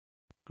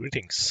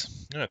Greetings.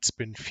 It's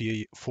been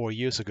 4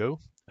 years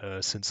ago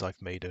since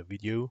I've made a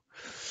video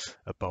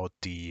about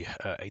the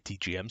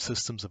ATGM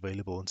systems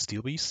available in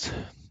steelbeasts.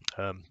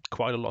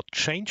 Quite a lot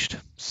changed,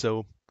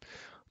 so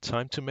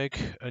time to make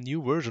a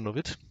new version of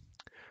it.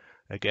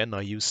 Again,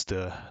 I used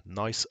a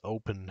nice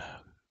open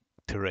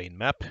terrain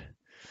map,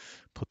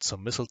 put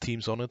some missile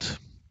teams on it.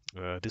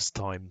 This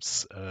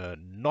time's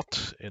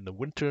not in the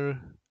winter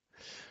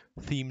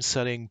theme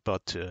setting,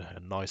 but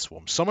a nice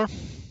warm summer.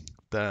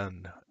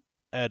 Then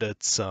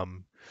added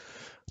some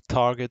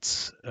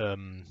targets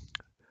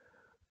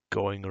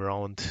going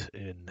around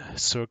in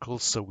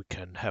circles so we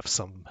can have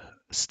some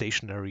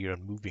stationary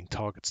and moving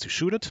targets to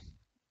shoot at,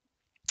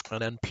 and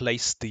then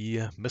place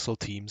the missile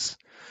teams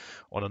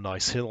on a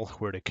nice hill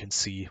where they can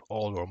see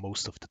all or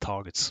most of the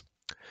targets.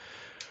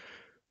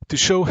 To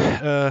show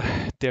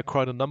there are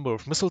quite a number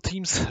of missile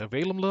teams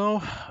available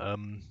now.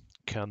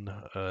 Can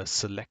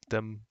select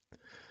them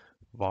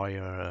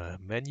via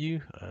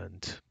menu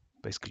and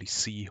basically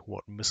see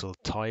what missile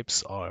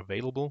types are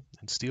available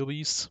in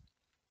steelbeasts.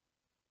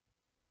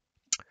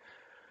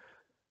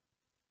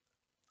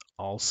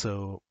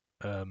 Also,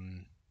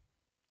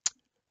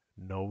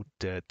 note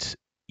that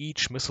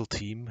each missile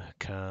team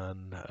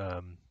can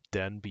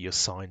then be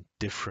assigned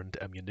different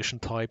ammunition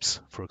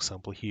types. For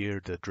example,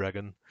 here the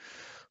Dragon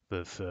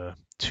with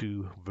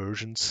three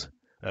versions.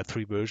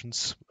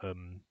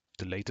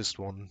 The latest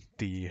one,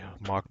 the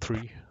Mark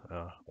III,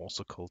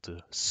 also called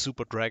the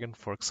Super Dragon,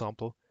 for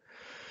example.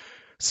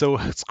 So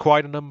it's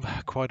quite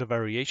a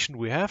variation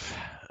we have.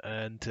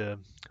 And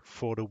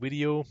for the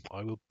video,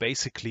 I will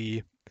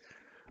basically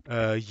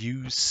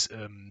use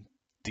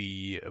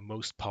the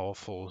most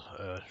powerful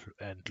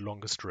and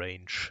longest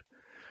range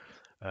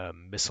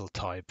missile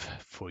type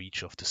for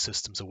each of the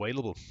systems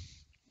available.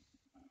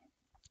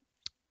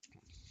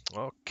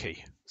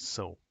 Okay,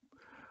 so,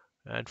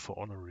 and for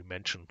honorary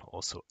mention,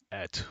 also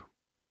add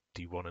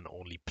the one and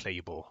only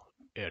playable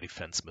air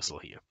defense missile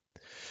here.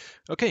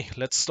 Okay,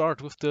 let's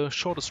start with the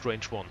shortest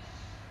range one.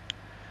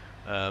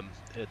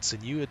 It's a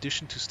new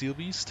addition to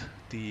steelbeast,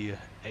 the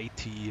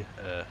AT7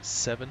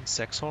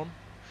 Saxhorn.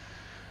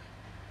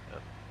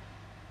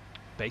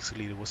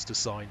 Basically, it was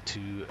designed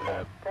to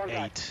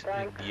aid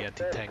in the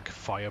anti-tank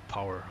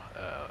firepower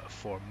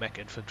for mech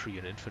infantry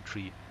and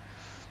infantry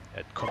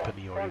at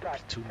company or even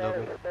platoon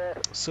level.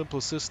 A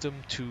simple system,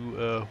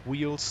 two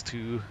wheels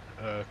to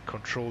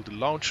control the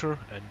launcher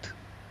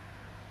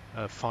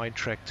and fine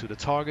track to the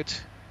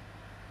target.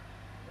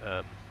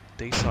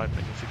 Dayside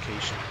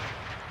magnification.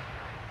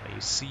 And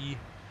you see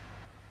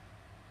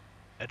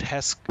it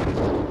has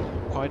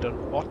quite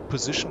an odd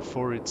position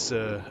for its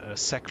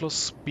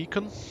Sackless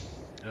beacon.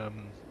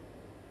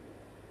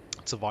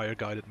 It's a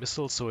wire-guided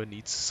missile, so it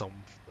needs some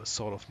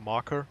sort of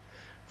marker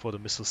for the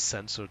missile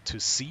sensor to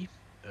see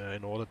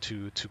in order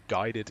to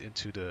guide it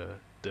into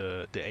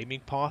the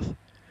aiming path.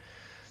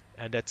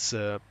 And that's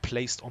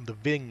placed on the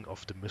wing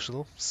of the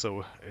missile,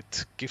 so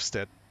it gives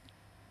that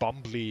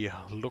bumbly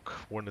look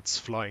when it's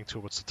flying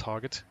towards the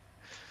target.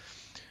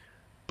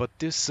 But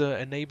this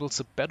enables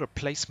a better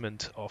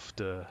placement of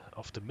the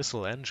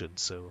missile engine,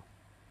 so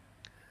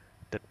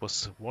that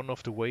was one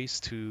of the ways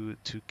to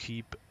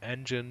keep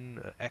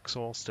engine,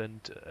 exhaust,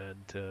 and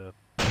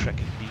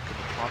tracking beacon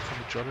apart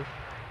from each other,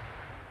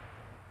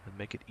 and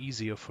make it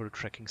easier for the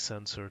tracking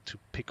sensor to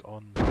pick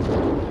on the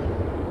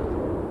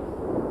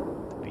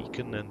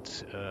beacon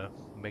and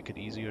make it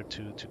easier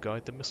to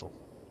guide the missile.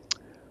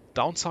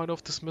 Downside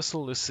of this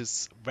missile is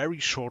its very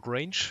short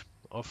range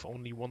of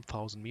only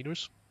 1,000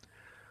 meters.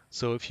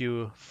 So if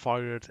you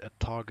fire it at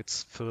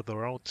targets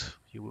further out,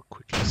 you will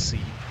quickly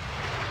see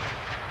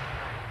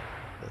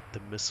that the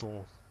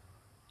missile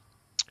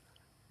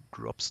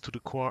drops to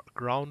the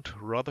ground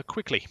rather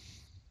quickly.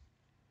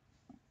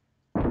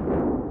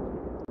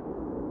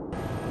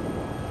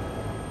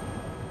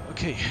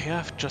 Okay, yeah,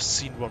 I've just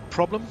seen one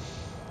problem.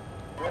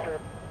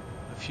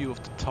 A few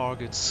of the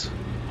targets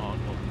are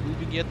not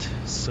moving yet,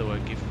 so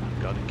I'm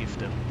gotta give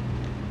them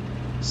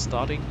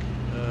starting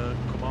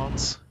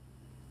commands.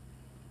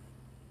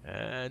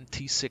 And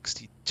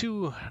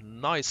T-62,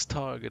 nice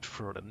target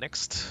for the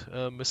next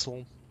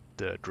missile,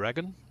 the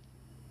Dragon.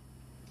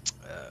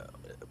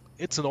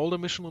 It's an older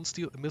missile in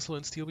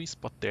steelbeast,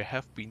 but there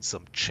have been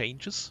some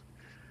changes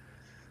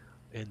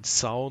in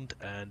sound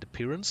and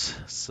appearance.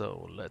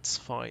 So let's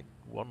find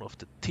one of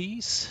the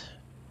T's.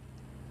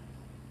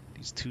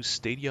 These two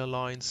stadia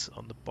lines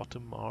on the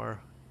bottom are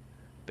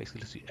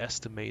basically to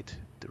estimate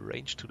the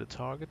range to the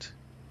target,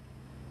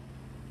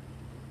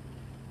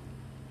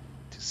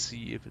 to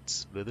see if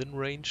it's within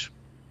range.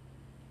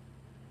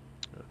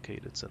 Okay,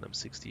 that's an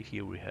M60.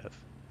 Here we have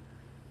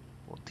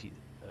one T.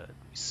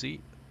 We see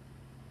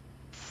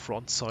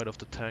front side of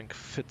the tank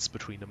fits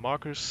between the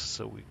markers,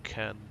 so we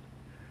can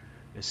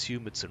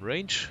assume it's in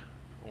range.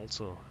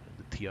 Also in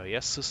the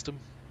TIS system.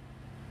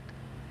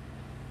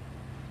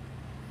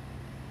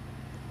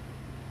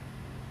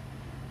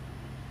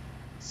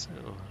 So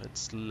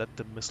let's let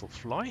the missile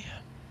fly.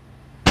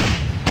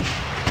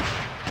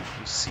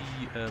 You see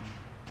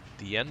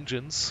the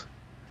engines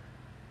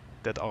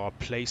that are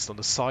placed on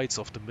the sides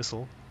of the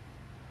missile,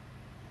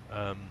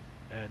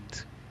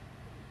 and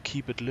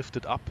keep it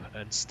lifted up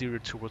and steer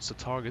it towards the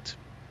target.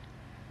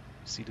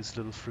 See these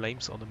little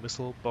flames on the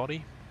missile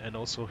body, and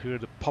also hear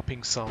the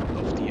popping sound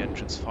of the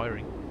engines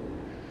firing.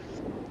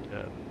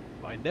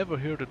 I never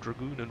heard a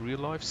dragoon in real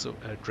life, so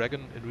a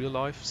dragon in real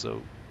life.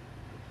 So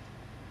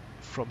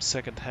from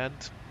second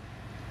hand,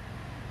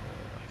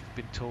 I've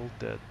been told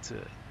that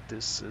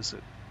this is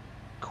a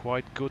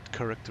quite good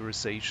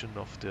characterization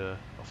of the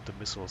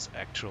missile's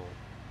actual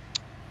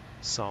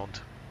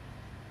sound.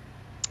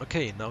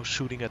 Okay, now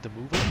shooting at the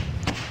mover.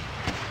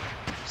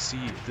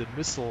 See, the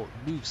missile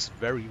moves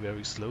very,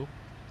 very slow,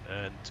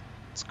 and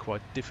it's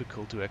quite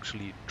difficult to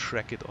actually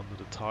track it onto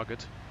the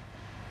target.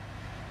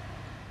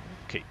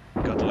 Okay,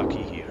 got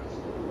lucky here.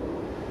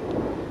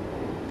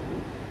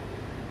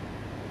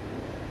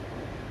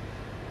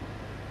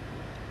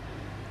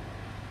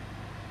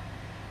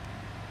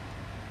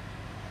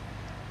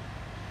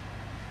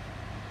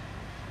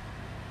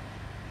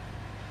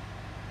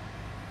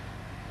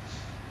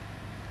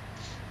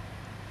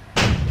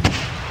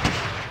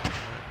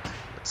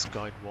 Let's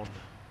guide one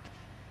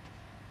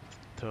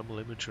thermal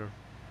imager and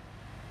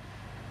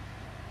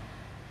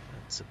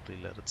simply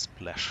let it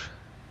splash.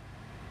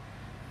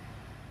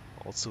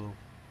 Also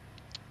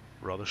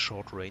rather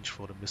short range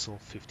for the missile,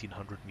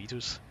 1500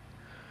 meters,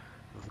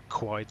 with a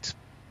quite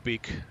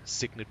big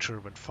signature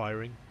when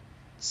firing,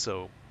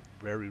 so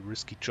very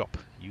risky job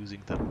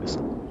using that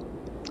missile.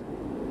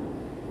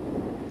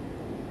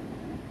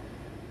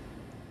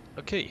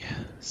 Okay,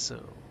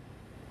 so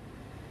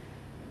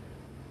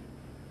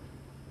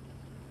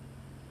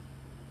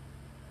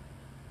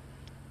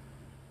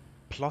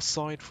plus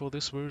side for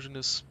this version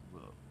is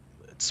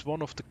it's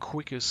one of the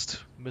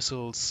quickest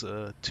missiles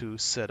to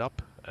set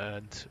up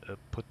and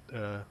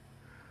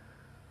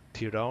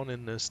tear down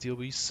in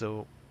steelbeasts.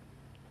 So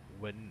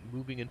when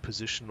moving in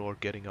position or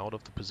getting out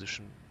of the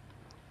position,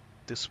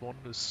 this one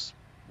is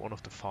one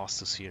of the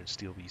fastest here in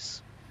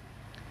steelbeasts.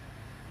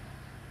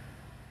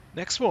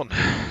 Next one,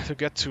 to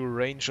get to a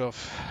range of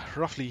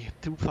roughly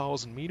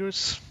 2000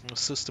 meters, a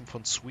system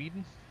from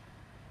Sweden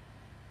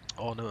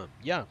on a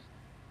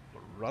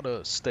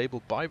rather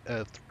stable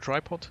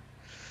tripod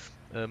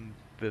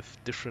with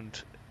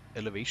different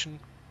elevation.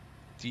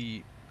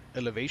 The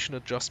elevation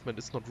adjustment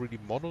is not really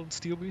modeled in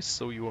steelbeasts,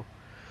 so you're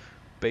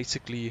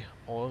basically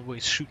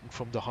always shooting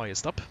from the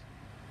highest up.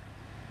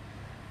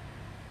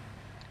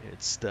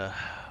 It's the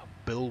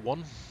Bill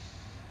 1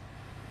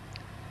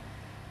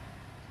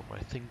 from, I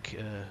think,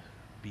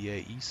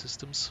 BAE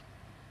systems.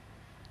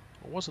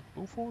 Or was it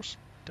Bofors?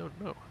 Don't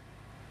know.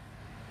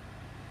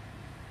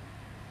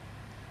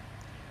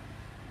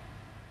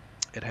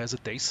 It has a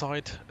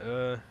dayside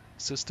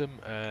system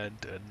and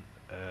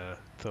a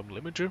thermal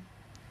imager.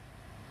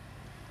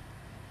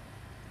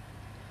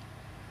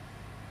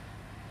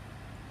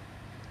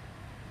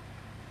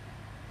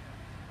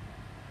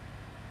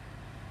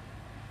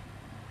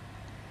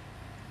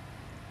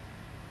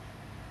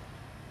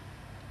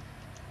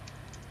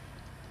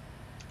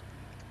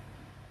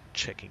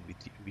 Checking with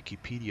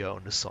Wikipedia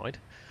on the side.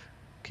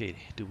 Okay,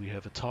 do we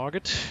have a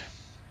target?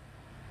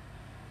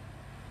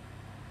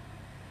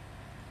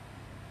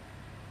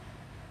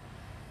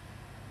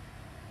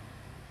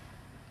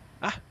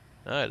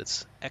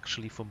 That's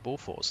actually from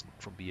Bofors,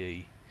 not from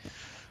BAE.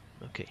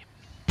 Okay.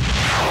 Here we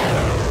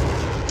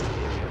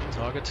have a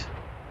target.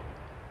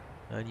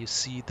 And you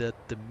see that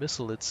the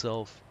missile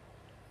itself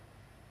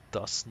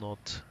does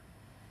not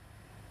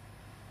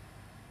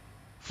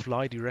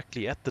fly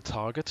directly at the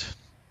target,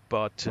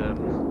 but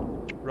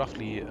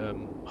roughly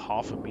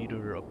half a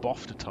meter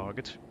above the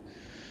target,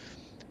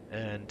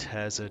 and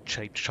has a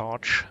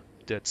charge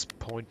that's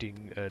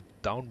pointing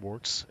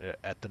downwards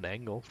at an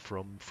angle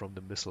from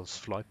the missile's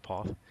flight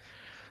path.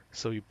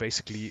 So you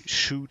basically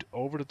shoot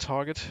over the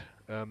target,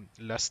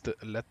 let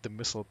the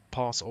missile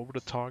pass over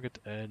the target,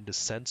 and the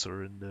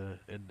sensor in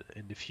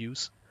the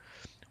fuse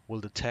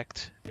will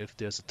detect if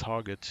there's a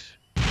target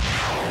near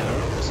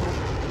the missile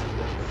and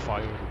then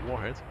fire the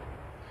warhead.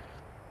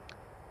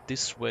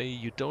 This way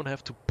you don't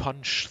have to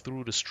punch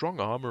through the strong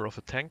armor of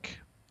a tank,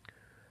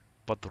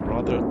 but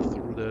rather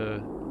through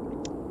the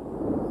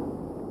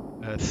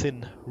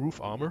thin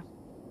roof armor,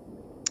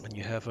 and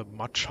you have a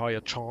much higher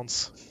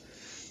chance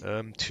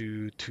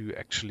to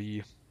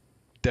actually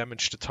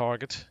damage the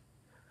target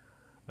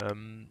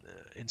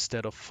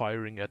instead of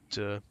firing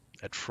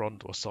at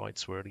front or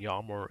sides where the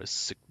armor is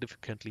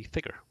significantly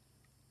thicker.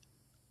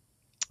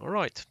 All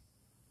right.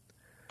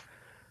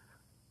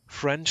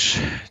 French,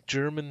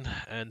 German,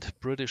 and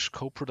British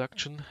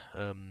co-production.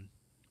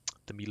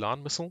 The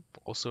Milan missile,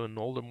 also an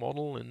older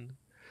model in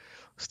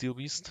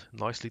steelbeast,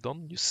 nicely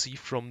done. You see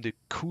from the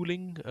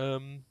cooling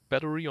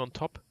battery on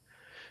top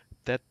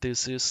that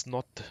this is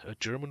not a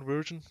German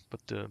version, but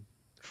the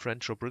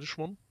French or British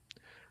one.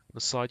 On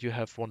the side you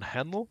have one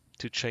handle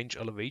to change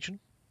elevation.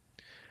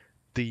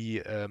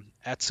 The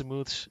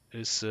azimuth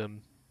is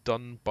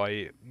done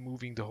by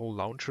moving the whole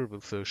launcher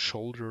with the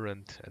shoulder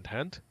and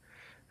hand,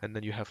 and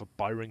then you have a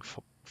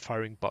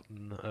firing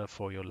button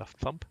for your left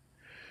thumb.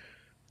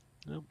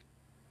 Yeah,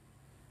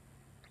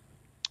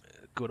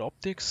 good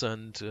optics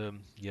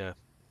and yeah,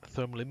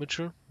 thermal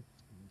imager.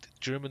 The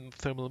German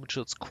thermal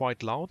imager is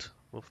quite loud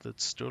with the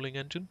Stirling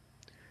engine.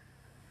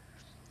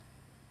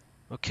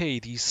 Okay,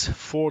 these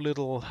four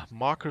little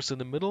markers in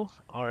the middle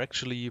are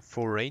actually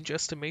for range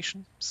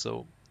estimation.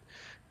 So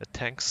a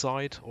tank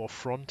side or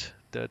front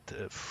that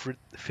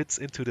fits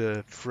into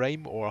the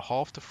frame or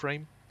half the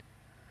frame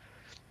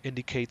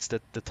indicates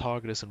that the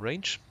target is in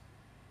range.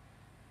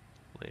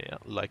 Yeah,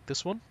 like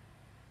this one.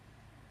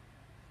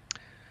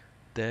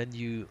 Then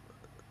you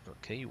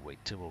wait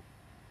till we'll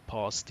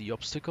pass the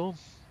obstacle.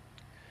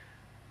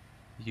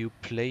 You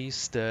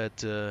place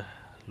that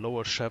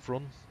lower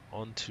chevron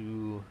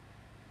onto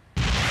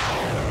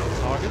the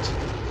target,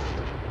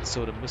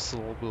 so the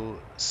missile will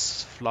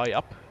fly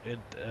up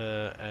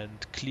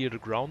and clear the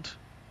ground,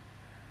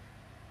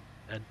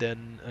 and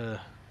then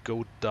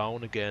go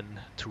down again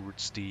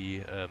towards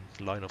the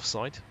line of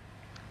sight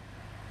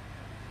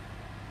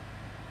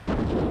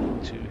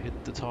to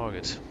hit the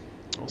target.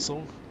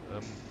 Also,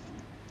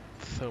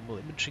 thermal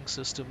imaging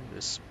system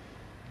is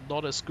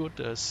not as good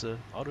as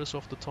others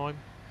of the time.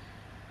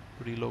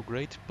 Pretty low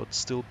grade, but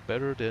still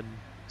better than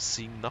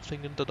seeing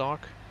nothing in the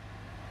dark.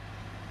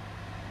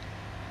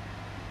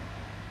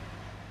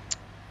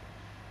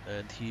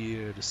 And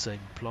here the same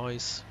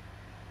applies.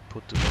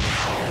 Put the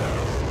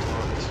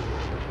target,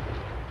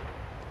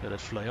 let it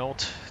fly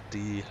out.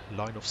 The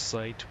line of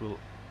sight will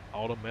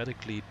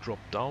automatically drop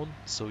down,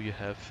 so you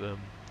have the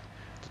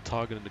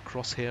target in the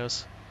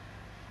crosshairs,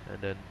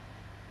 and then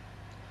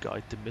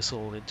guide the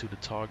missile into the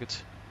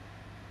target.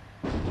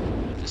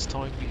 And this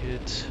time we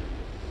hit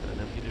an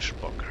ammunition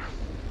bunker.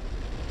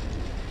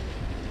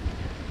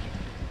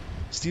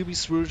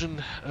 Steelbeasts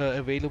version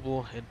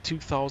available in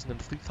 2000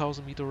 and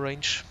 3000 meter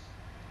range.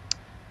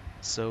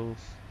 So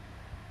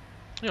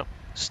yeah,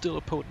 still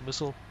a potent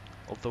missile,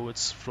 although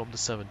it's from the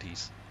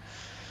 70s.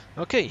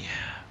 Okay,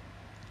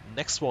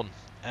 next one,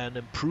 an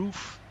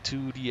improve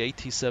to the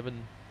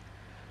 87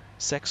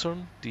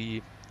 Saxon,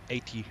 the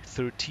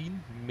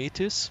 8013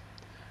 Metis.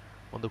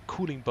 On the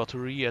cooling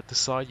battery at the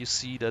side you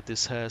see that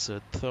this has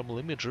a thermal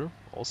imager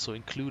also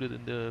included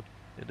in the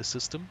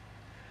system.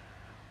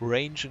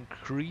 Range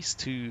increased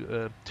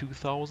to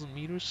 2000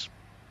 meters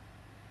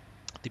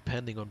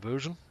depending on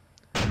version,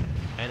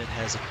 and it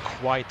has a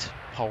quite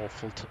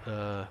powerful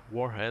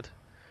warhead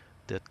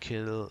that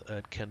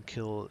can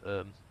kill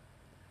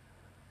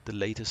the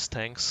latest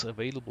tanks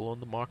available on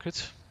the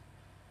market.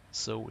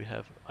 So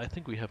I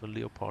think we have a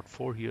Leopard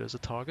 4 here as a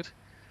target.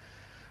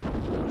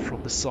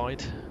 From the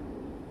side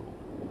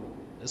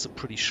is a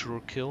pretty sure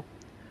kill.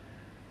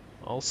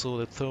 Also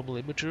the thermal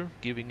imager,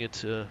 giving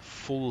it a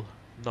full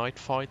night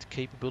fight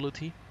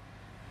capability.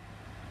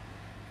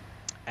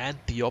 And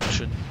the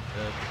option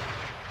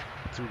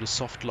through the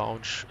soft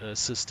launch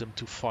system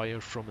to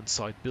fire from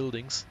inside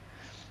buildings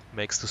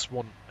makes this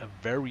one a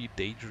very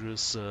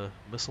dangerous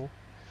missile.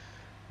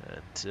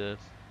 And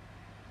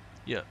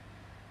yeah,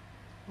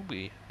 will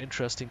be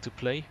interesting to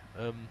play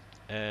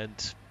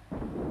and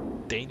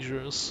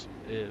dangerous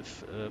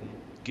if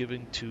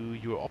given to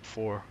your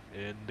op4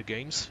 in the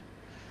games.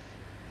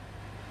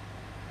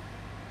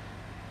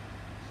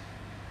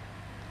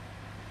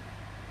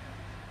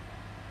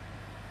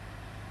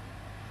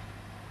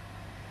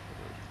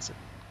 Let's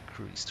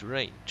increase the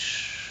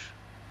range.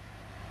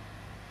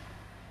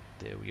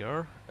 There we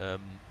are.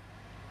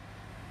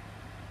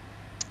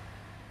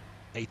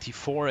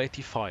 84,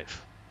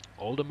 85.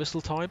 Older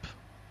missile type.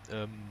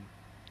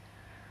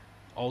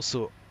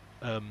 Also,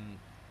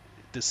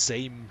 the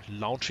same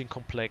launching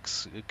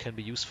complex can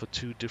be used for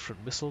two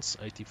different missiles,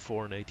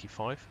 84 and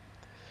 85.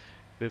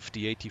 With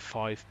the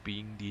 85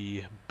 being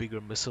the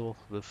bigger missile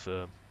with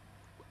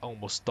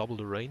almost double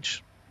the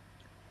range,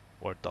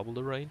 or double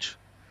the range.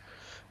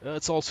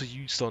 It's also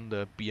used on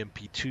the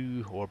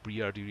BMP-2 or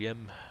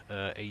BRDM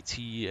AT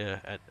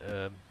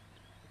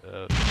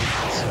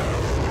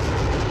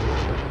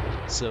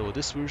So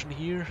this version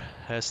here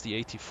has the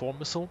 84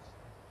 missile,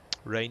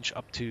 range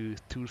up to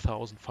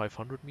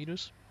 2500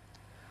 meters.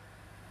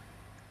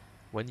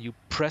 When you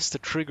press the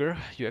trigger,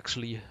 you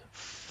actually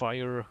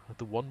fire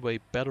the one-way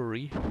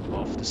battery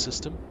of the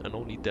system, and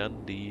only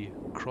then the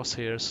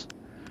crosshairs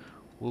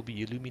will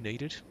be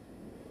illuminated.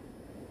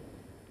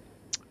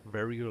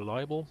 Very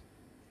reliable.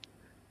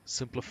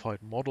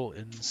 Simplified model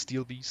in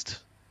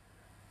Steelbeast.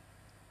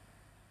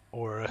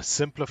 Or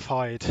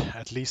simplified,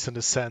 at least in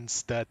the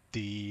sense that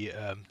the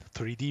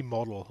 3D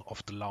model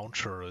of the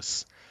launcher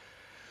is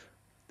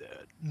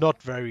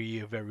not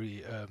very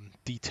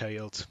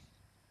detailed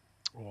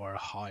or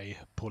high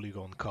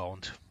polygon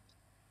count.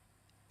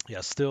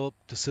 Yeah, still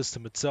the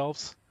system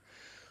itself,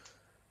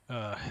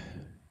 yeah,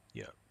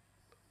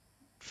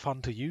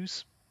 fun to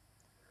use,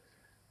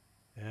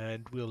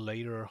 and we'll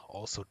later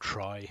also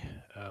try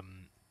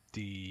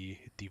the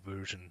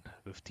version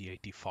with the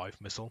 85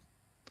 missile.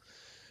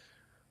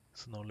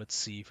 So now let's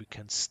see if we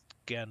can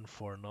scan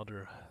for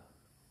another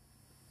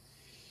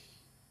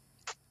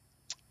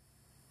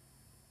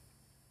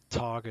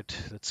target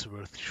that's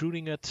worth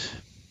shooting at.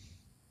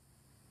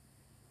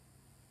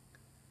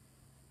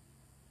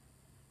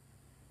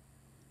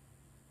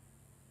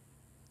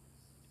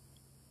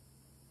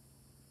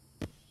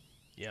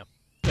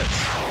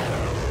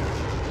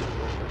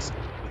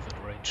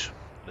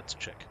 let's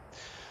check.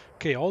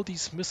 Okay, all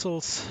these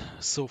missiles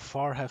so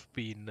far have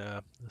been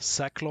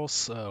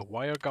SACLOS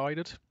wire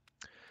guided.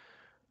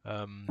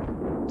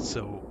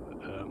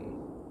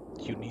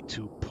 You need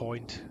to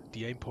point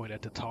the aim point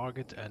at the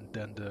target, and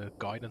then the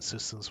guidance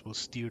systems will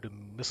steer the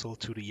missile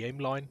to the aim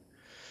line,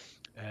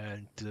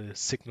 and the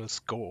signals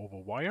go over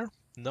wire.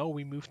 Now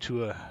we move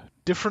to a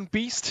different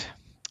beast.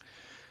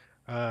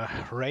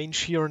 Range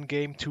here in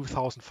game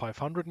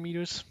 2,500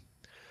 meters.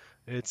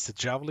 It's the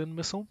Javelin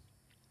missile.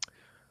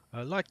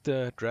 Like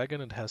the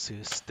Dragon, it has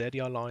a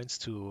steady lines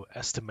to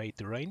estimate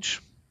the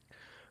range.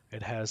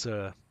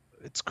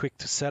 It's quick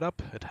to set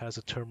up. It has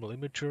a thermal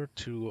imager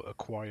to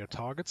acquire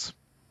targets,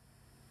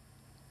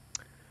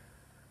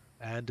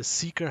 and the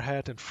seeker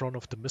head in front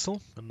of the missile.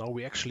 And now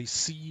we actually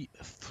see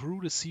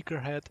through the seeker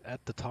head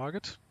at the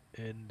target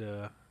in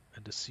the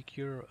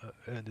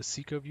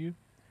seeker view.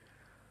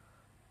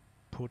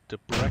 Put the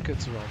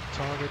brackets around the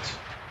target,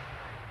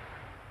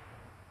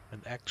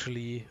 and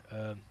actually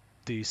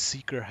the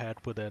seeker head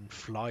will then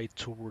fly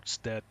towards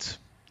that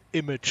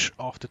image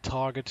of the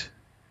target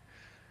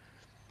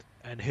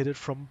and hit it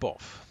from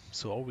above.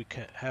 So all we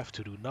have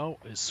to do now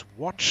is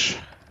watch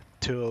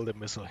till the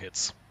missile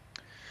hits.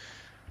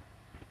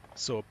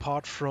 So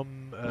apart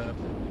from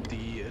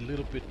the a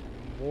little bit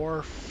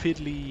more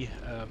fiddly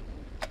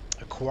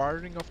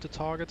acquiring of the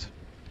target,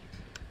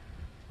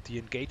 the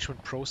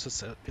engagement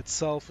process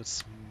itself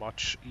is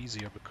much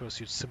easier, because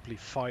you simply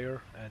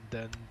fire and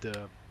then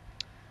the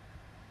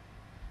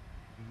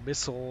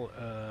missile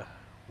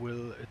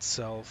will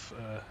itself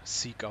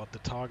seek out the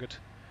target,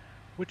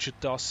 which it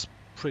does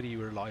pretty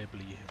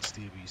reliably in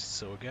steelbeasts.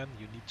 So again,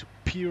 you need to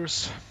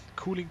pierce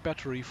cooling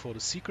battery for the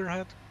seeker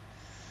head,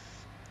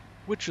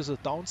 which is a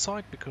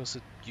downside because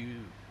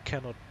you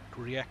cannot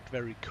react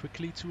very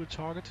quickly to a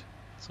target.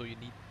 So you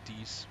need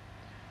these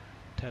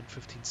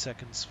 10-15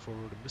 seconds for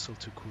the missile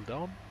to cool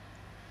down.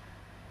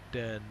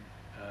 Then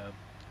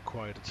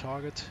acquire the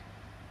target,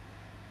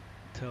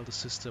 tell the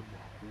system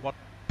what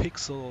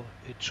pixel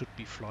it should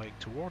be flying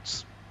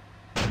towards,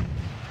 and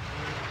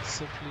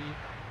simply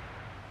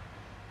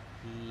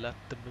let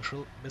the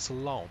missile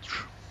launch.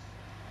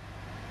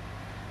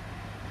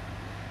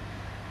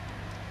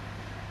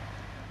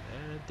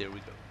 And there we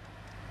go.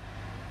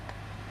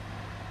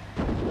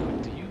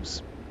 Quick to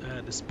use,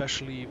 and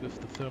especially with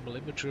the thermal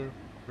imager,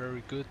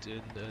 very good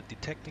in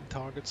detecting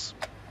targets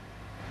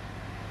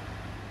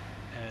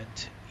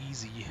and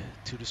easy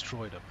to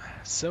destroy them.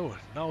 So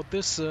now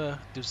this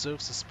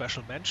deserves a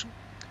special mention.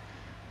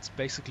 It's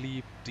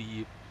basically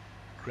the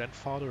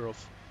grandfather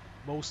of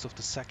most of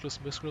the SACLOS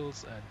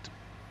missiles and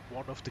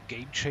one of the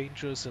game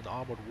changers in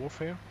armored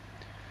warfare.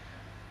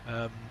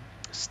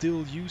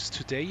 Still used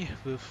today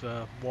with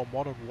more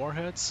modern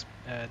warheads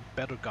and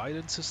better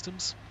guidance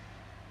systems.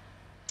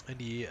 And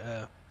the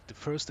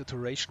first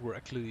iteration were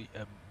actually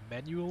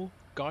manual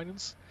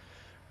guidance.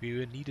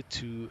 We needed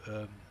to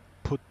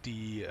put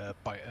the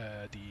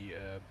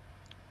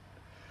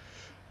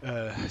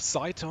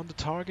sight on the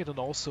target and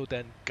also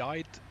then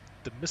guide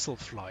the missile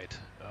flight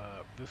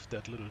with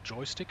that little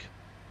joystick.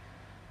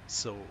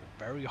 So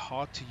very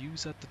hard to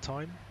use at the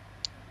time.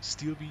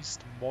 Steelbeast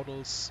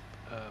models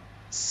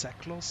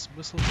SACLOS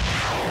missiles,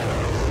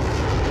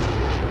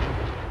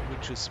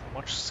 which is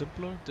much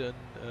simpler than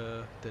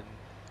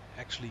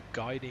actually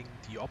guiding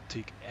the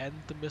optic and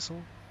the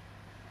missile.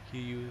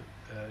 Here you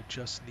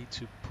just need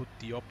to put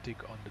the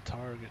optic on the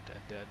target,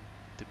 and then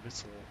the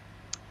missile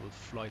will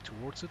fly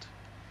towards it.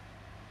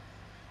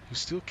 You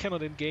still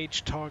cannot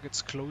engage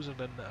targets closer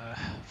than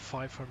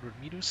 500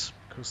 meters,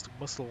 because the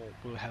missile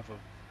will have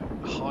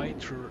a high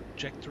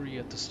trajectory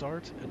at the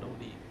start and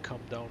only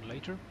come down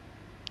later.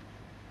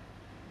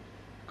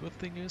 Good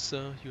thing is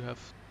you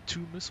have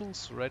two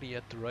missiles ready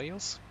at the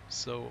rails,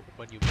 so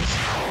when you miss,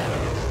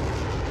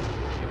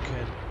 you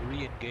can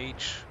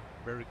re-engage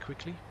very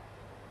quickly.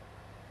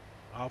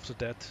 After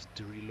that,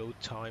 the reload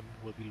time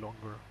will be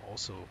longer.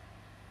 Also,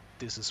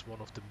 this is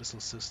one of the missile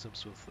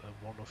systems with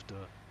one of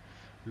the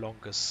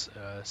longest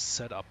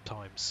setup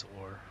times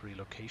or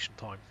relocation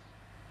time.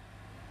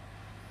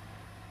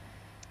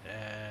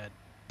 And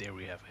there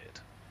we have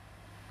it.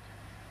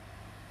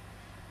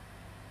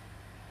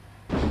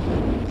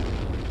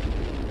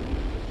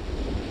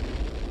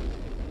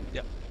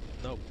 Yeah,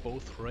 now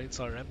both rails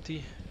are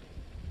empty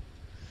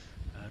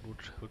and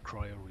would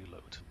require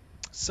reload.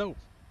 So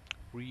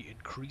we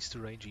increase the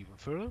range even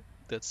further.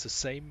 That's the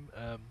same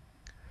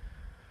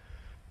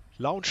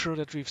launcher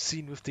that we've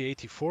seen with the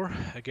 84.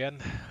 Again,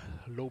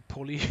 low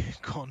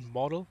polygon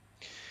model.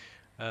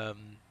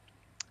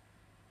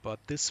 But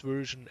this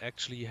version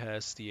actually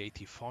has the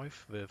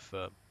 85 with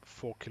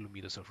 4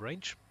 kilometers of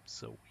range.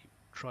 So we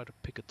try to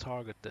pick a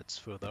target that's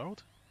further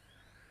out.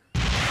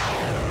 Quite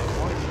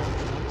a long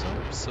flight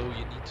time, so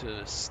you need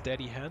a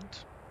steady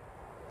hand,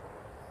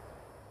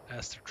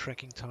 as the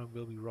tracking time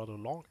will be rather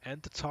long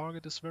and the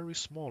target is very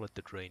small at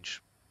that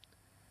range.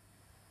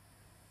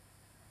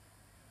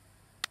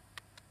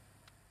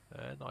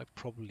 And I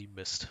probably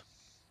missed.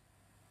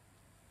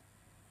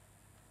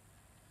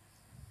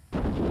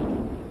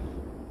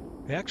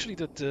 We actually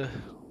did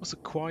was a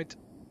quite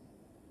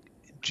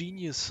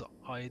ingenious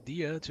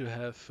idea to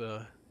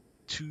have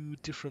two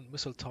different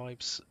missile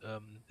types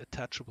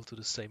attachable to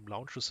the same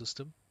launcher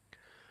system.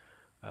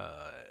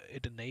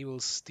 It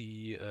enables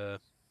the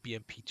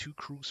BMP-2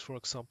 crews, for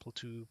example,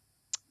 to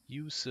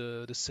use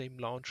the same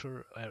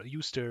launcher,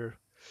 use their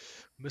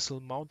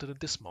missile mounted and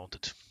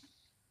dismounted.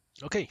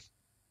 Okay,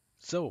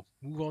 so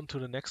move on to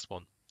the next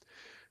one.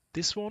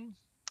 This one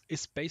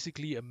is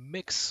basically a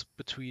mix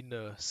between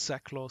a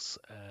SACLOS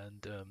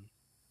and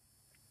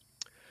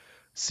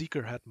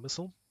Seeker Head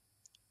missile.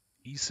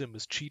 eSIM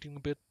is cheating a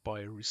bit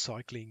by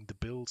recycling the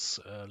Bill's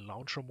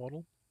launcher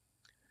model.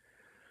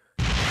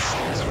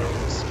 It's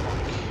very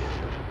spike,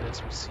 and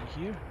as we see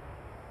here,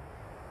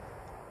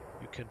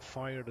 you can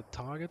fire the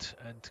target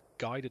and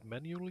guide it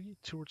manually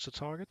towards the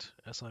target,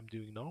 as I'm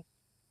doing now.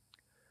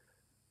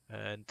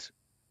 And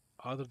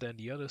other than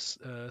the other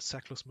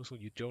SACLOS missile,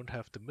 you don't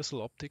have the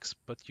missile optics,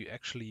 but you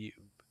actually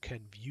can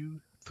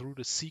view through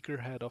the Seeker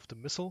head of the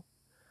missile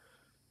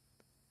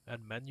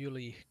and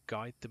manually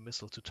guide the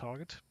missile to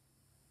target.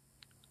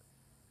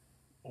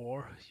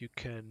 Or you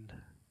can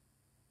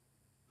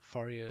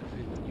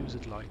use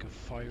it like a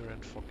fire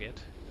and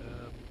forget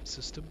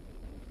system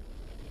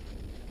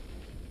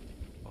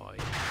by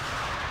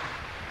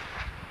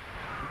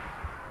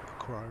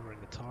acquiring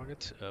a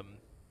target.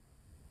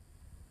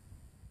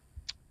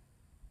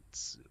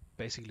 It's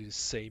basically the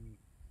same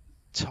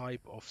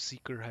type of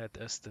Seeker head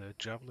as the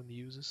Javelin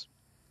uses.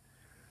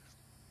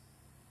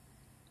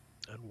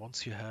 And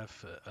once you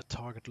have a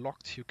target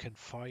locked, you can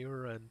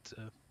fire and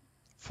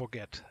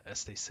forget,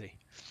 as they say.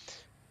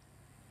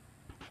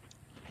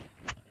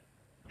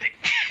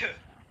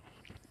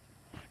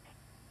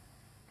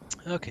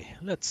 Okay,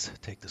 let's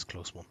take this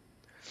close one.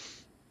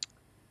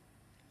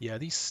 Yeah,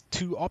 these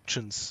two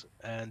options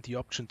and the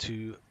option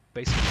to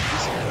basically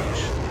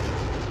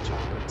disengage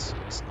targets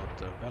is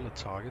not a valid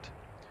target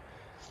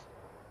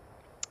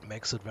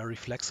makes it very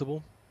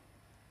flexible,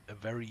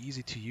 very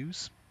easy to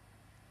use,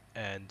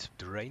 and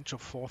the range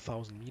of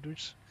 4,000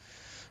 meters.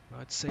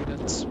 I'd say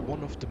that's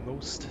one of the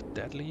most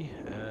deadly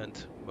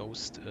and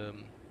most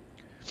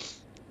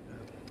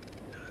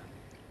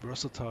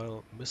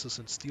versatile missiles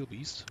in Steel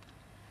Beast.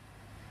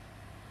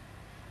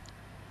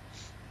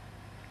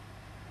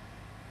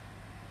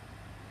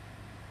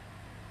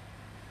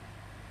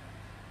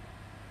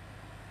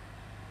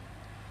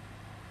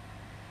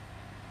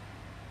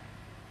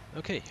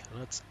 Okay,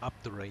 let's up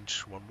the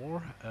range one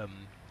more.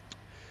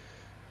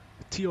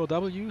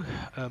 TOW,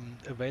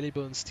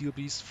 available in Steel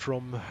Beast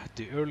from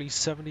the early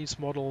 70s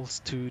models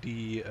to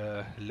the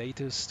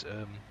latest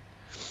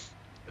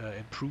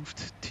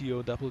improved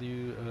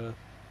TOW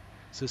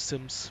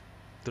systems.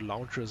 The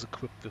launcher is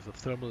equipped with a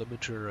thermal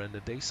imager and a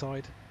day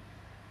sight.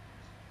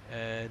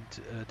 And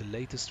the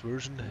latest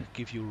version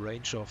gives you a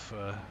range of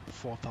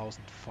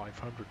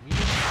 4,500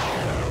 meters.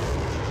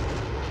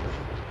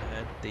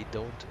 And they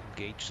don't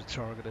engage the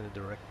target in a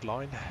direct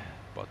line,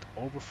 but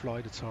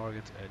overfly the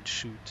target and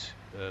shoot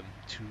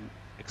two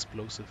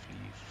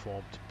explosively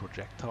formed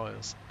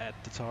projectiles at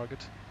the target.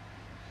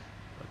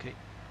 Okay,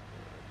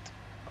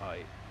 and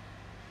I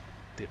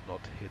did not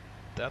hit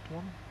that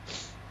one.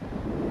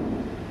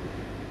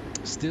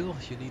 Still,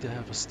 you need to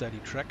have a steady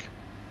track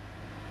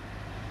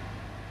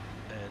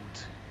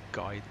and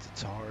guide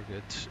the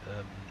target,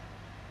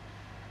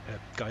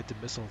 guide the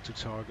missile to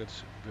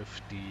target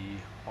with the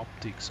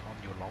optics on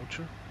your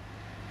launcher.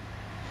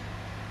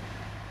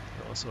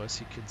 Also, as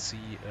you can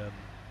see,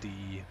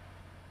 the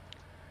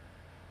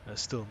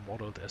still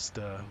modeled as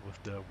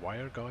with the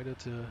wire-guided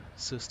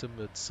system.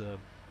 It's the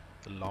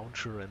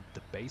launcher and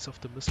the base of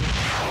the missile.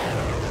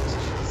 As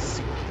you can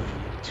see,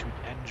 the two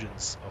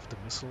engines of the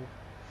missile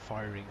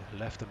firing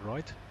left and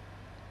right,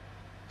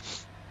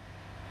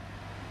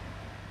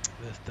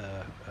 with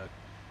the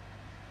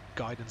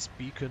guidance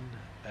beacon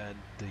and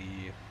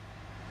the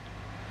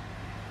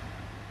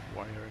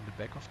wire in the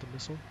back of the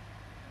missile,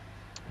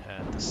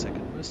 and the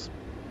second miss.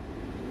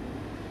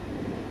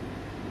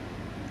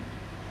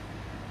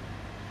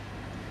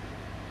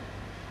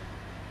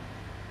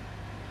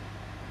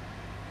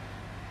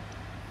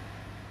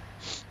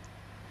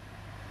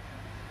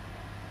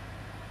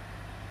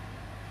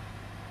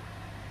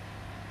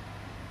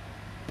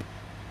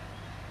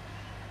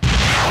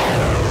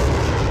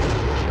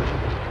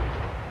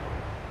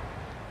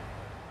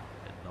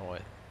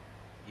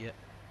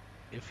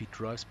 If he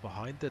drives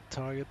behind that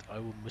target, I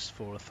will miss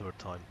for a third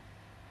time.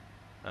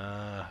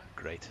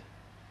 Great.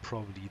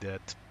 Probably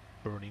that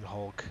burning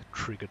Hulk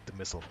triggered the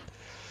missile.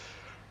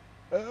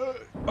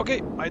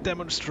 Okay, I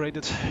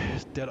demonstrated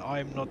that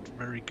I'm not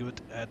very good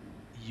at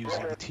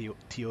using the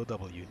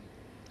TOW.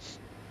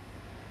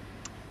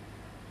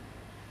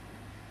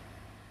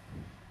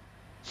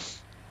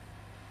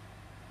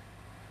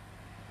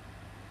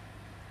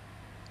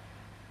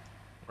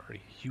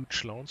 Very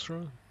huge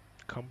launcher,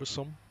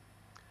 cumbersome.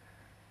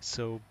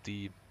 So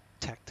the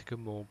tactical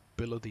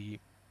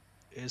mobility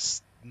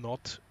is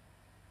not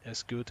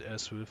as good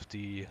as with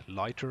the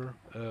lighter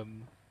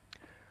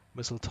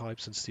missile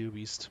types in Steel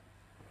Beast.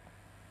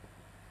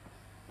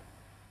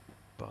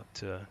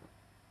 But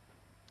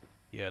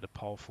yeah, the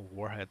powerful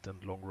warhead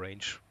and long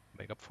range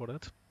make up for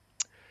that.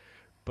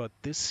 But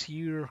this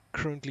here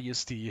currently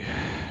is the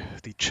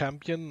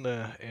champion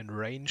in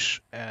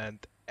range and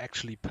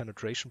actually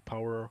penetration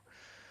power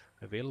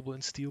available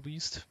in Steel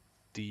Beast,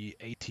 the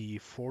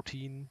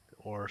AT-14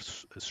 or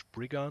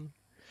Spriggan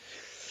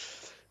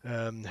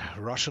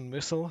Russian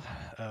missile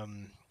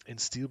in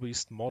Steel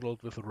Beast,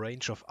 modeled with a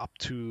range of up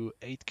to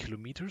 8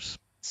 kilometers.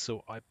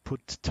 So I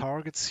put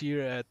targets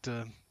here at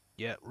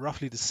yeah,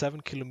 roughly the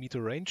 7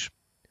 kilometer range.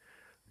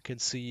 You can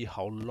see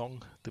how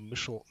long the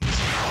missile is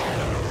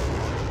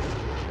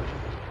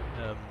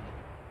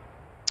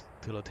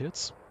till it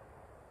hits.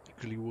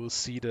 Actually, we'll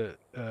see the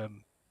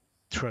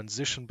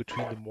transition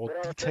between the more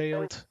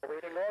detailed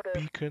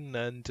beacon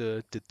and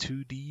the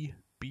 2D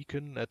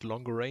beacon at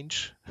longer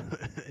range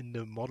in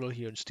the model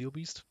here in Steel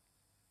Beast.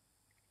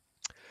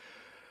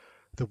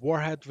 The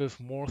warhead with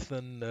more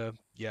than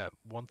yeah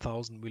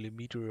 1000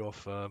 millimeter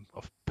of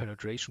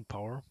penetration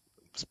power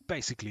is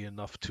basically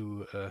enough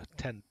to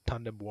 10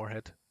 tandem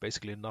warhead,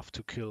 basically enough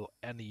to kill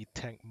any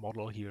tank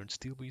model here in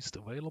Steel Beast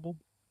available.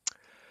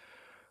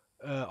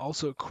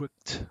 Also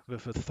equipped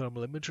with a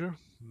thermal imager,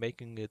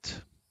 making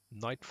it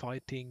night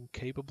fighting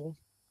capable.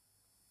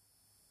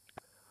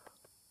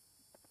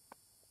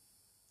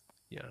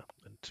 Yeah,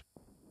 and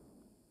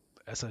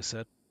as I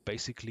said,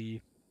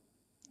 basically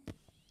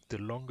the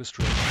longest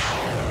range,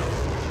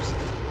 most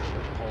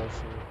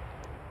powerful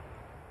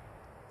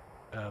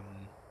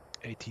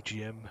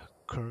ATGM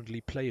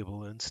currently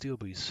playable in Steel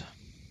Beast.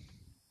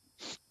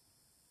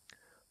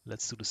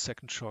 Let's do the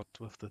second shot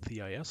with the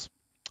TIS.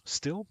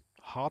 Still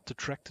hard to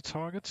track the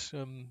target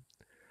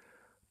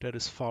that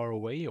is far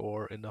away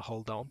or in a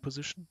hull down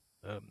position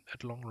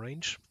at long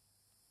range.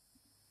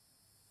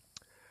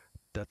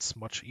 That's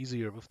much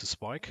easier with the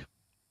spike.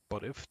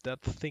 But if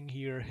that thing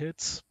here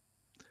hits,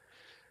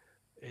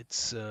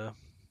 it's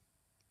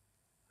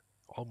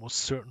almost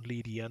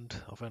certainly the end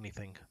of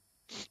anything.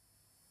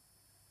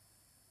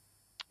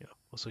 Yeah.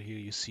 Also here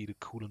you see the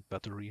coolant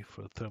battery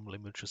for the thermal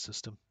imager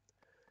system.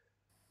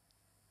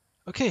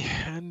 Okay,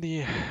 and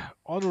the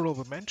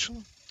honorable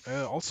mention,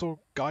 also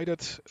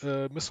guided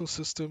missile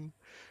system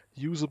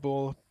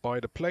usable by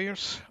the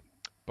players,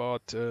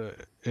 but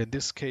in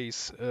this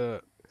case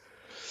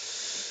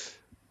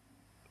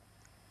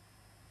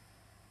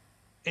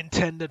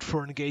intended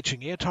for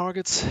engaging air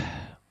targets.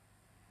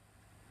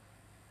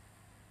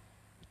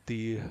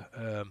 The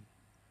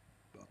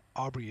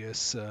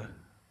RBS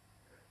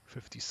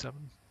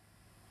 57,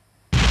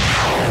 very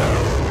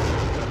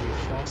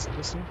fast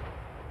missile,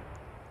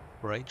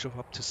 range of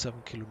up to 7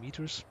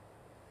 kilometers,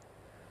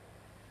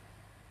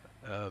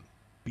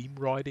 beam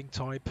riding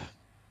type.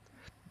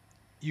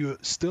 You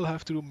still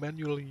have to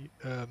manually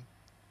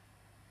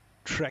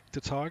track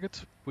the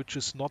target, which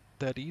is not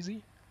that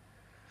easy.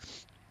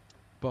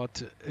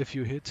 But if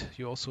you hit,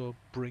 you also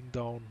bring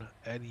down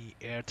any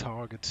air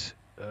target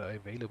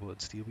available in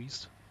Steel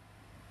Beast.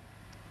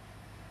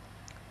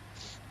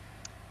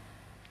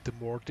 The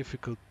more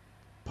difficult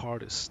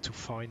part is to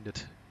find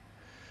it.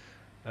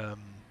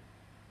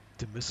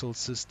 The missile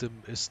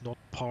system is not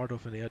part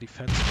of an air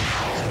defense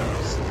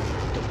system, so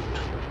you don't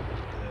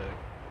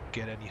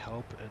get any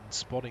help in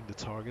spotting the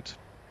target,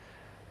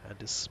 and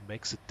this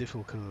makes it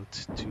difficult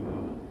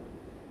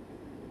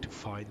to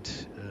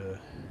find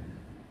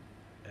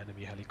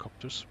enemy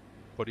helicopters.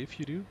 But if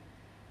you do,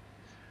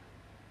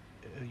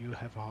 you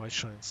have a high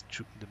chance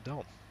shooting them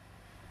down.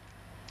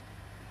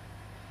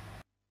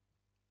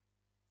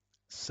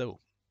 So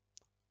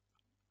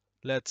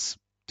let's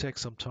take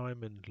some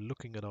time in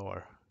looking at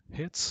our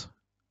hits.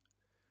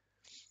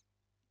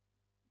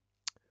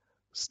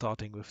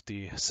 Starting with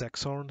the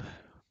Saxhorn.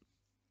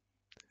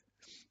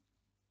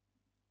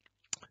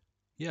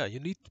 Yeah, you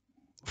need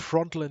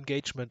frontal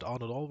engagement are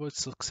not always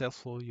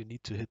successful. You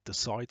need to hit the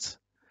sides.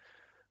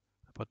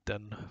 But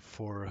then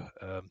for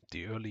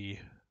the early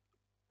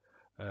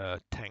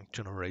tank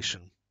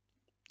generation,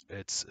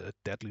 it's a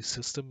deadly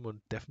system and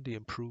definitely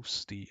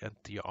improves the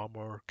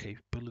anti-armor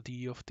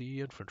capability of the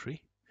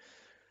infantry.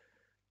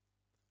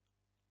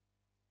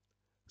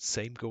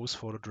 Same goes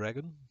for the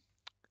Dragon.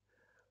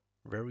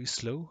 Very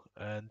slow,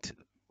 and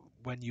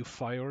when you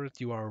fire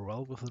it, you are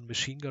well within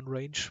machine gun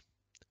range.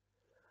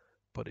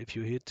 But if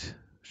you hit,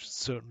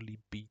 certainly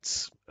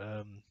beats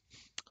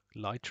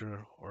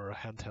lighter or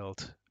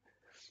handheld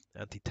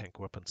anti-tank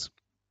weapons.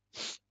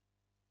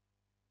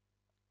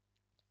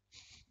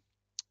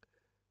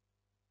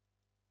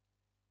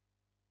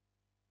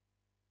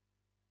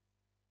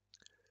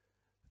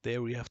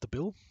 There we have the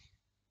bill.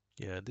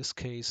 Yeah, in this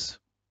case,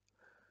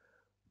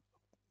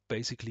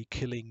 basically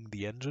killing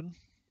the engine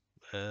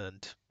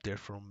and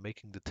therefore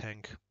making the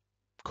tank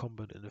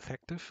combat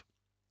ineffective.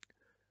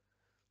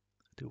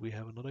 Do we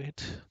have another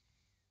hit?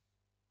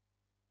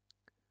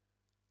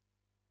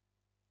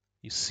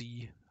 You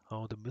see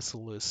how the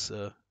missile is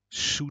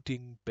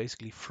shooting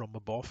basically from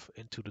above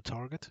into the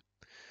target.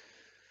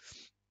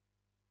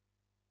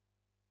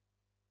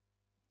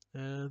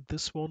 And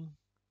this one,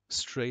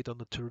 straight on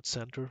the turret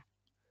center.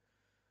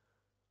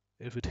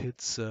 If it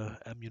hits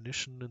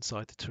ammunition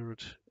inside the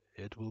turret,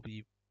 it will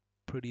be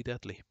pretty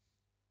deadly.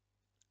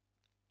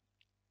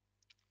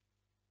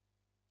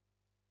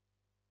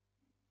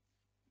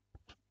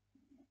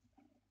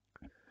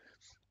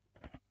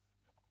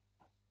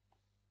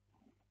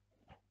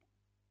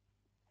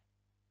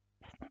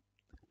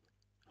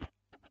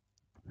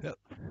 Yeah,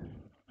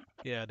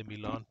 yeah, the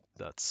Milan,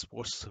 that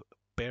was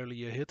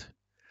barely a hit.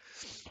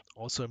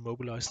 Also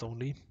immobilized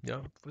only.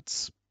 Yeah,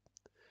 it's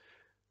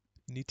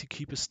need to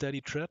keep a steady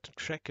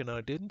track, and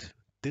I didn't.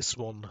 This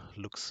one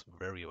looks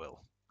very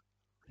well.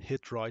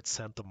 Hit right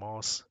center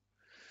mass.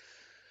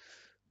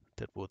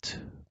 That would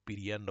be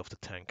the end of the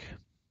tank.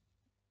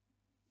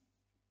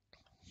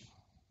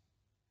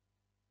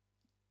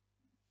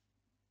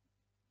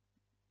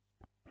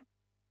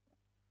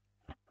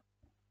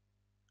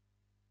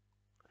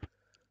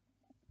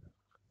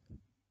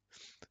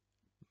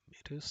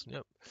 It is,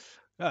 yep.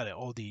 Yeah,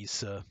 all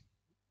these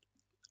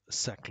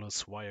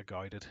sackless wire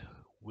guided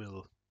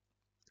will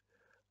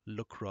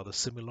look rather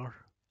similar,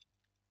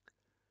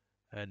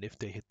 and if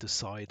they hit the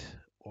side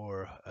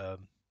or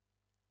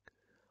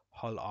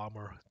hull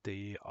armor,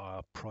 they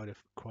are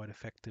quite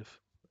effective,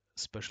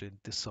 especially in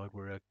this side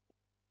where I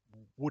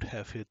would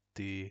have hit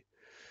the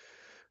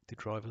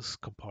driver's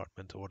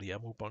compartment or the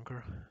ammo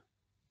bunker.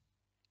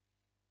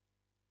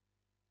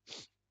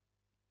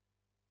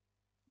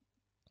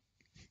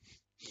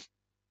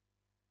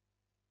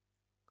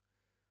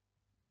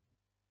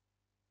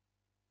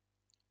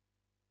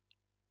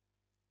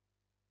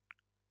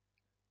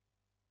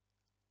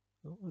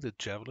 Oh, the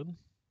javelin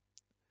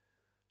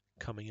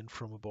coming in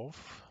from above.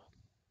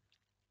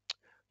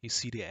 You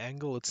see the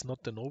angle, it's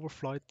not an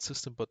overflight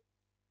system, but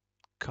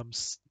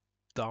comes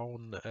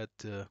down at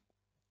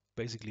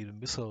basically the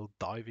missile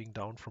diving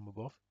down from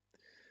above,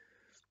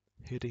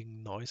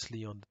 hitting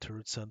nicely on the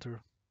turret center.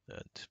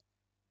 And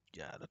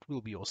yeah, that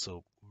will be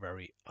also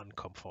very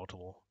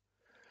uncomfortable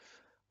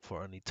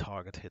for any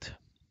target hit.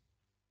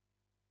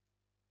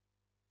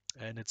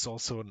 And it's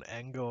also an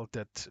angle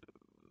that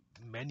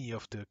many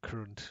of the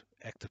current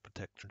active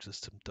protection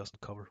system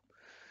doesn't cover.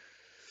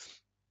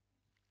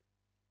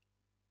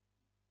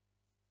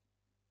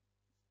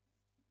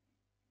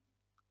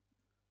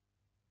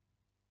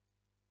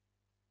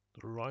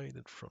 Right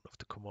in front of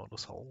the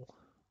commander's hull.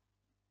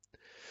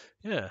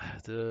 Yeah,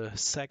 the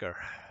Sagar.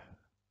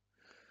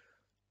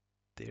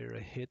 They're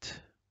a hit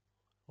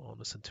on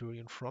the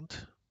Centurion front.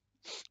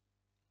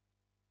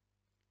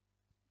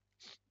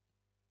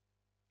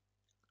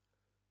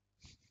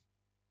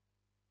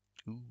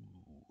 Ooh,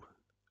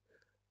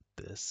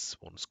 this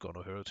one's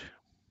gonna hurt.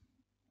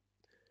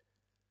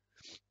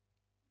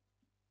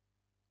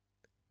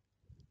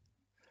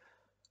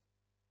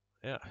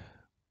 Yeah,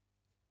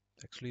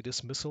 actually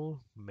this missile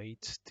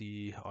made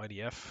the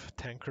IDF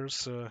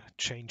tankers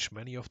change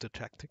many of their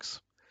tactics,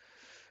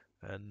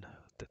 and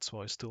that's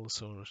why still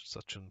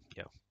such an,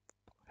 yeah,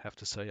 have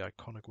to say,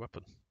 iconic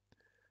weapon.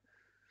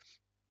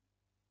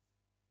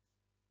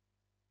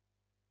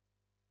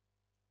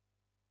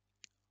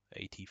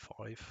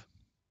 AT5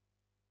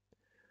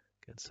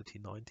 against the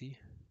T90.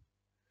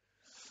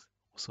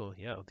 So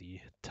yeah, the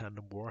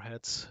tandem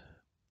warheads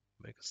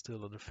make it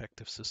still an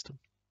effective system.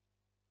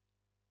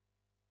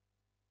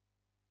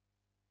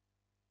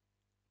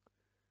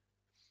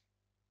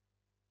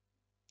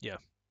 Yeah,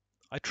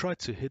 I tried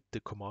to hit the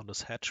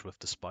commander's hatch with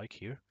the spike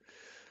here,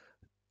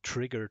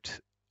 triggered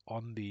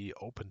on the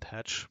opened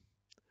hatch.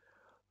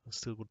 I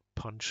still would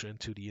punch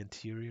into the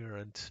interior,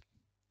 and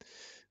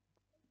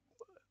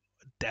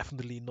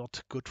definitely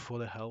not good for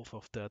the health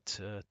of that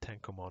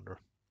tank commander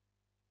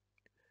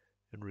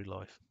in real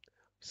life.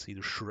 See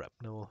the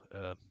shrapnel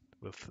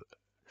with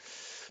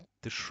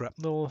the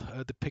shrapnel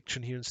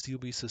depiction here in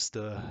steelbeasts is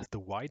the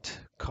white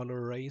color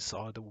rays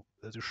are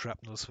the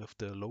shrapnels with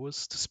the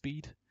lowest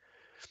speed,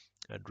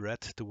 and red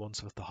the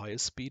ones with the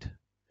highest speed.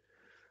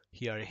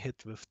 Here I hit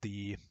with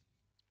the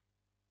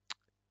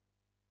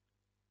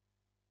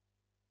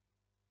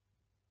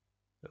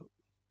oh,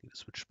 need to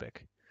switch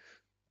back.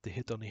 The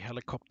hit on the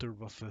helicopter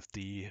was with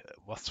the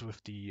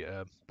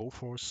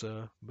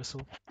Bofors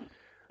missile,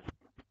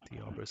 the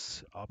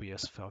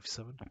RBS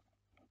 57.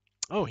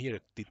 Oh, here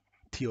the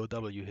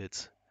TOW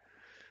hits.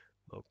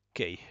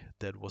 Okay,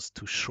 that was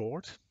too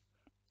short.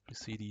 You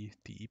see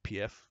the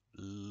EPF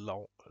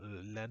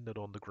landed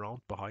on the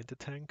ground behind the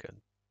tank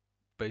and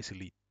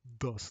basically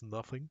does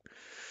nothing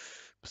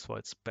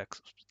besides back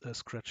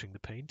scratching the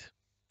paint.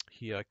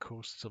 Here I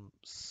caused some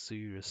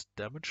serious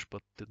damage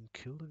but didn't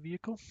kill the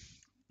vehicle.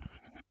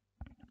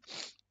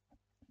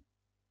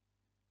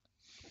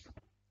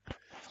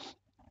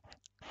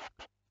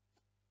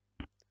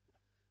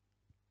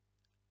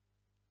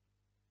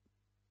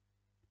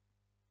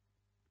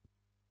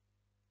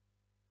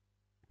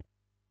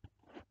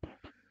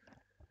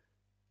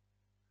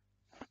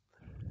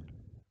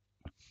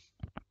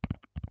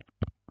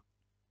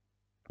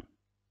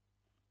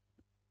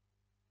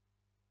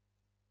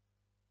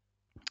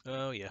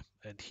 Oh yeah,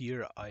 and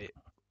here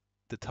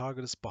the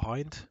target is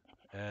behind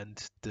and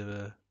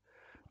the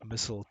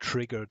missile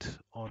triggered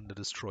on the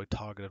destroyed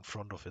target in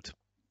front of it.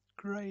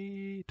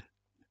 Great!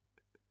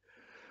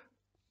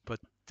 But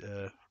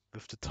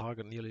with the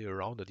target nearly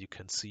around it, you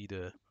can see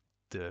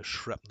the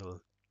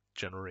shrapnel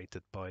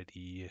generated by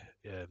the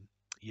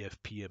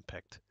EFP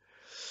impact.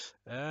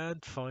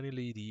 And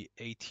finally, the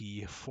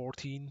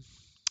AT-14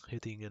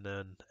 hitting in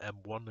an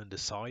M1 in the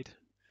side.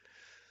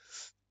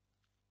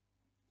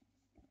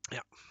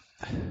 Yeah,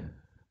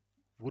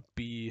 would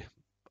be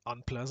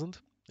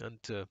unpleasant, and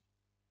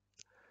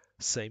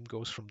same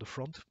goes from the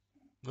front.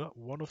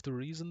 One of the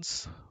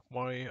reasons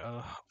why,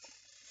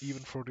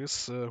 even for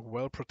this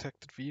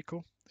well-protected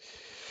vehicle,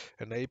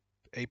 an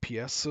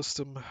APS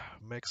system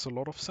makes a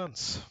lot of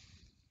sense.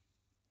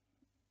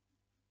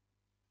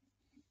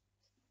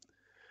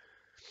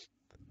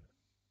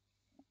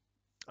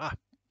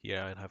 Here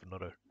I have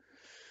another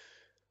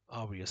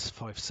RBS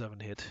 57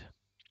 hit.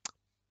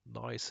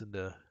 Nice in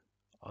the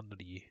under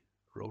the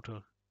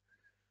rotor.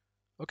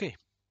 Okay,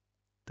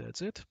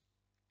 that's it.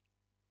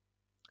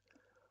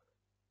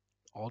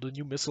 All the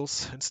new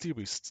missiles and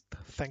steelbeasts.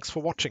 Thanks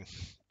for watching.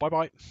 Bye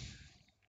bye.